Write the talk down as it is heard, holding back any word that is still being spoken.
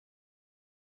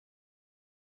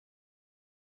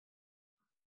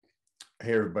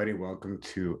Hey everybody, welcome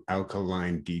to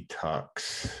Alkaline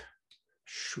Detox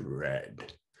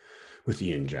Shred with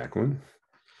Ian Jacqueline.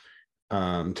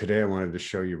 Today I wanted to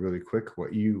show you really quick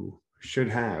what you should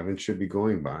have and should be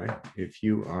going by if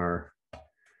you are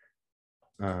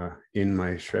in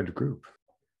my Shred group.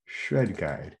 Shred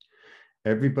Guide.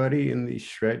 Everybody in the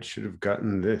Shred should have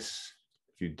gotten this.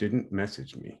 If you didn't,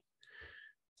 message me.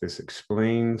 This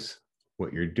explains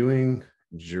what you're doing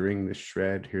during the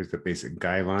shred. Here's the basic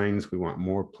guidelines. We want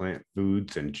more plant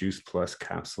foods and juice plus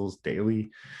capsules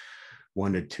daily,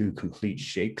 1 to 2 complete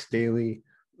shakes daily,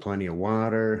 plenty of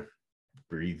water,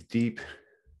 breathe deep,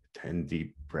 10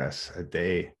 deep breaths a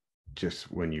day. Just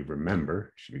when you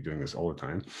remember, you should be doing this all the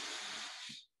time.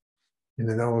 In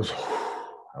the nose,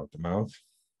 out the mouth,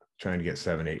 trying to get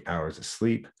 7-8 hours of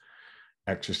sleep.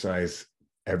 Exercise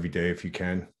every day if you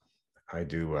can. I'll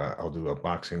do a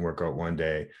boxing workout one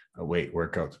day, a weight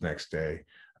workout the next day,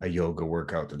 a yoga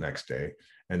workout the next day,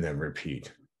 and then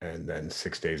repeat. And then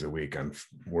 6 days a week, I'm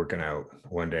working out,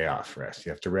 1 day off, rest.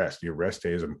 You have to rest. Your rest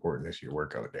day is important as your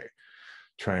workout day.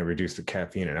 Try and reduce the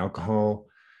caffeine and alcohol.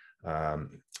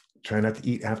 Try not to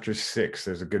eat after 6.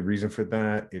 There's a good reason for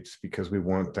that. It's because we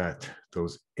want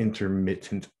those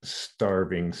intermittent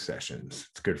starving sessions.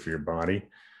 It's good for your body.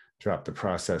 Drop the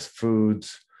processed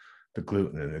foods, the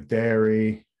gluten and the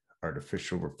dairy,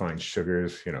 artificial refined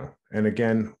sugars, and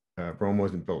again, Rome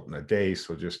wasn't built in a day,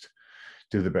 so just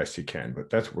do the best you can. But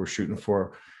that's what we're shooting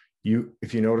for.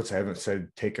 If you notice, I haven't said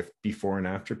take a before and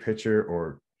after picture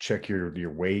or check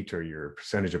your weight or your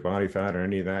percentage of body fat or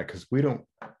any of that, because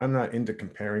I'm not into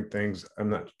comparing things. I'm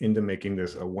not into making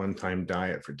this a one-time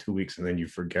diet for 2 weeks and then you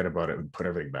forget about it and put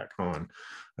everything back on.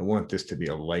 I want this to be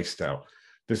a lifestyle.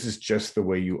 This is just the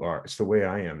way you are. It's the way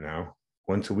I am now.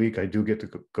 Once a week, I do get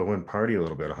to go and party a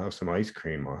little bit. I'll have some ice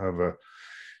cream. I'll have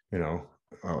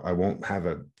I won't have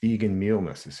a vegan meal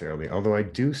necessarily, although I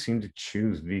do seem to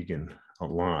choose vegan a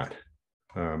lot.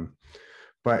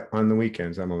 But on the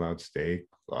weekends, I'm allowed steak,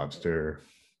 lobster,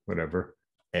 whatever,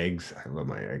 eggs. I love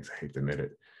my eggs. I hate to admit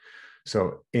it.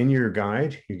 So in your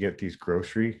guide, you get these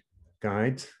grocery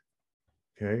guides,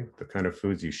 okay, the kind of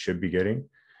foods you should be getting.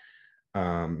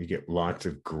 You get lots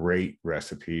of great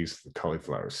recipes, the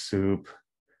cauliflower soup,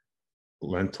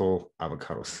 lentil,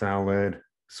 avocado salad,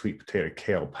 sweet potato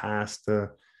kale pasta.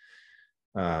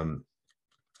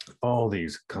 All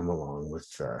these come along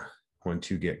with once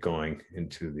you get going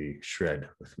into the shred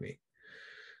with me.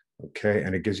 Okay,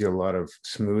 and it gives you a lot of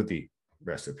smoothie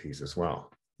recipes as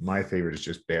well. My favorite is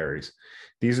just berries.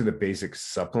 These are the basic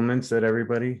supplements that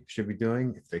everybody should be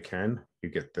doing if they can. You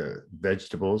get the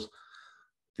vegetables,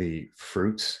 the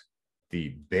fruits,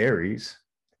 the berries,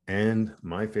 and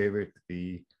my favorite,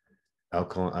 the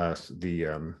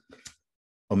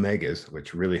omegas,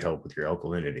 which really help with your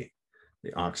alkalinity.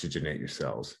 They oxygenate your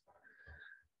cells.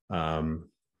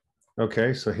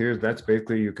 Okay, so that's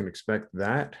basically, you can expect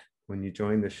that when you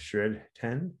join the Shred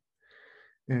 10.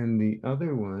 And the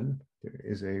other one, there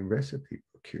is a recipe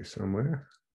book here somewhere.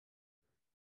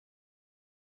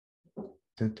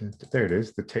 There it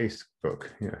is, the taste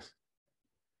book, yes.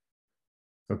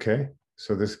 Okay,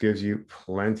 so this gives you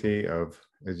plenty of,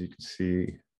 as you can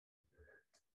see,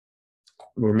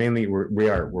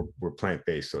 we're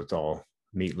plant-based, so it's all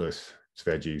meatless, it's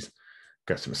veggies.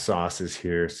 Got some sauces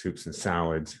here, soups and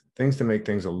salads, things to make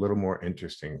things a little more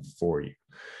interesting for you.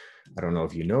 I don't know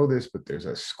if you know this, but there's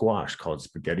a squash called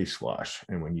spaghetti squash,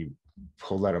 and when you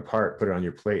pull that apart, put it on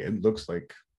your plate, it looks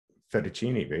like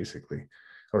fettuccine, basically.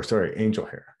 Or sorry, angel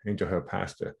hair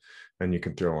pasta. Then you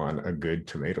can throw on a good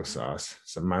tomato sauce,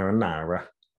 some marinara.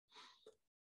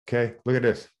 Okay, look at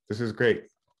this. This is great.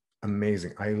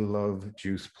 Amazing. I love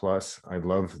Juice Plus. I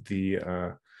love the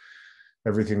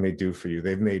everything they do for you.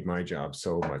 They've made my job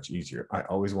so much easier. I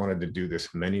always wanted to do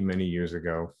this many years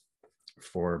ago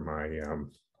for my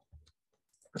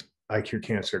I Cure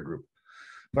Cancer group,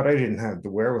 but I didn't have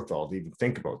the wherewithal to even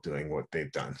think about doing what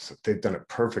they've done. So they've done it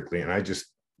perfectly, and I just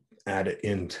add it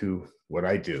into what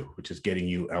I do, which is getting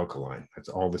you alkaline. That's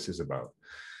all this is about.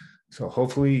 So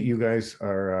hopefully you guys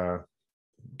are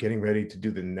getting ready to do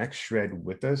the next shred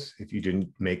with us if you didn't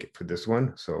make it for this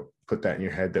one. So put that in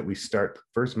your head that we start the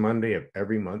first Monday of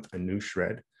every month, a new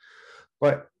shred.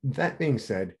 But that being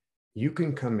said, you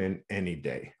can come in any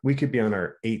day. We could be on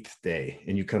our 8th day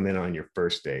and you come in on your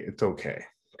first day. It's okay,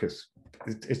 because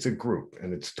it's a group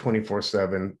and it's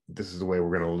 24/7. This is the way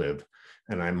we're going to live.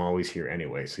 And I'm always here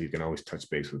anyway, so you can always touch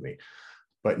base with me.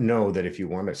 But know that if you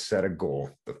want to set a goal,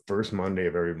 the first Monday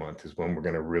of every month is when we're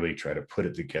going to really try to put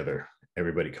it together.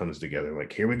 Everybody comes together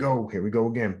like, here we go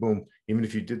again, boom. Even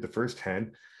if you did the first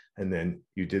 10 and then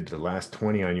you did the last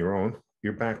 20 on your own,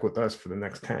 you're back with us for the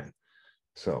next 10.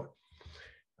 So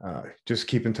Just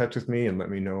keep in touch with me and let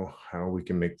me know how we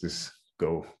can make this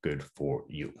go good for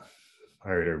you.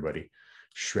 All right, everybody,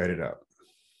 shred it up.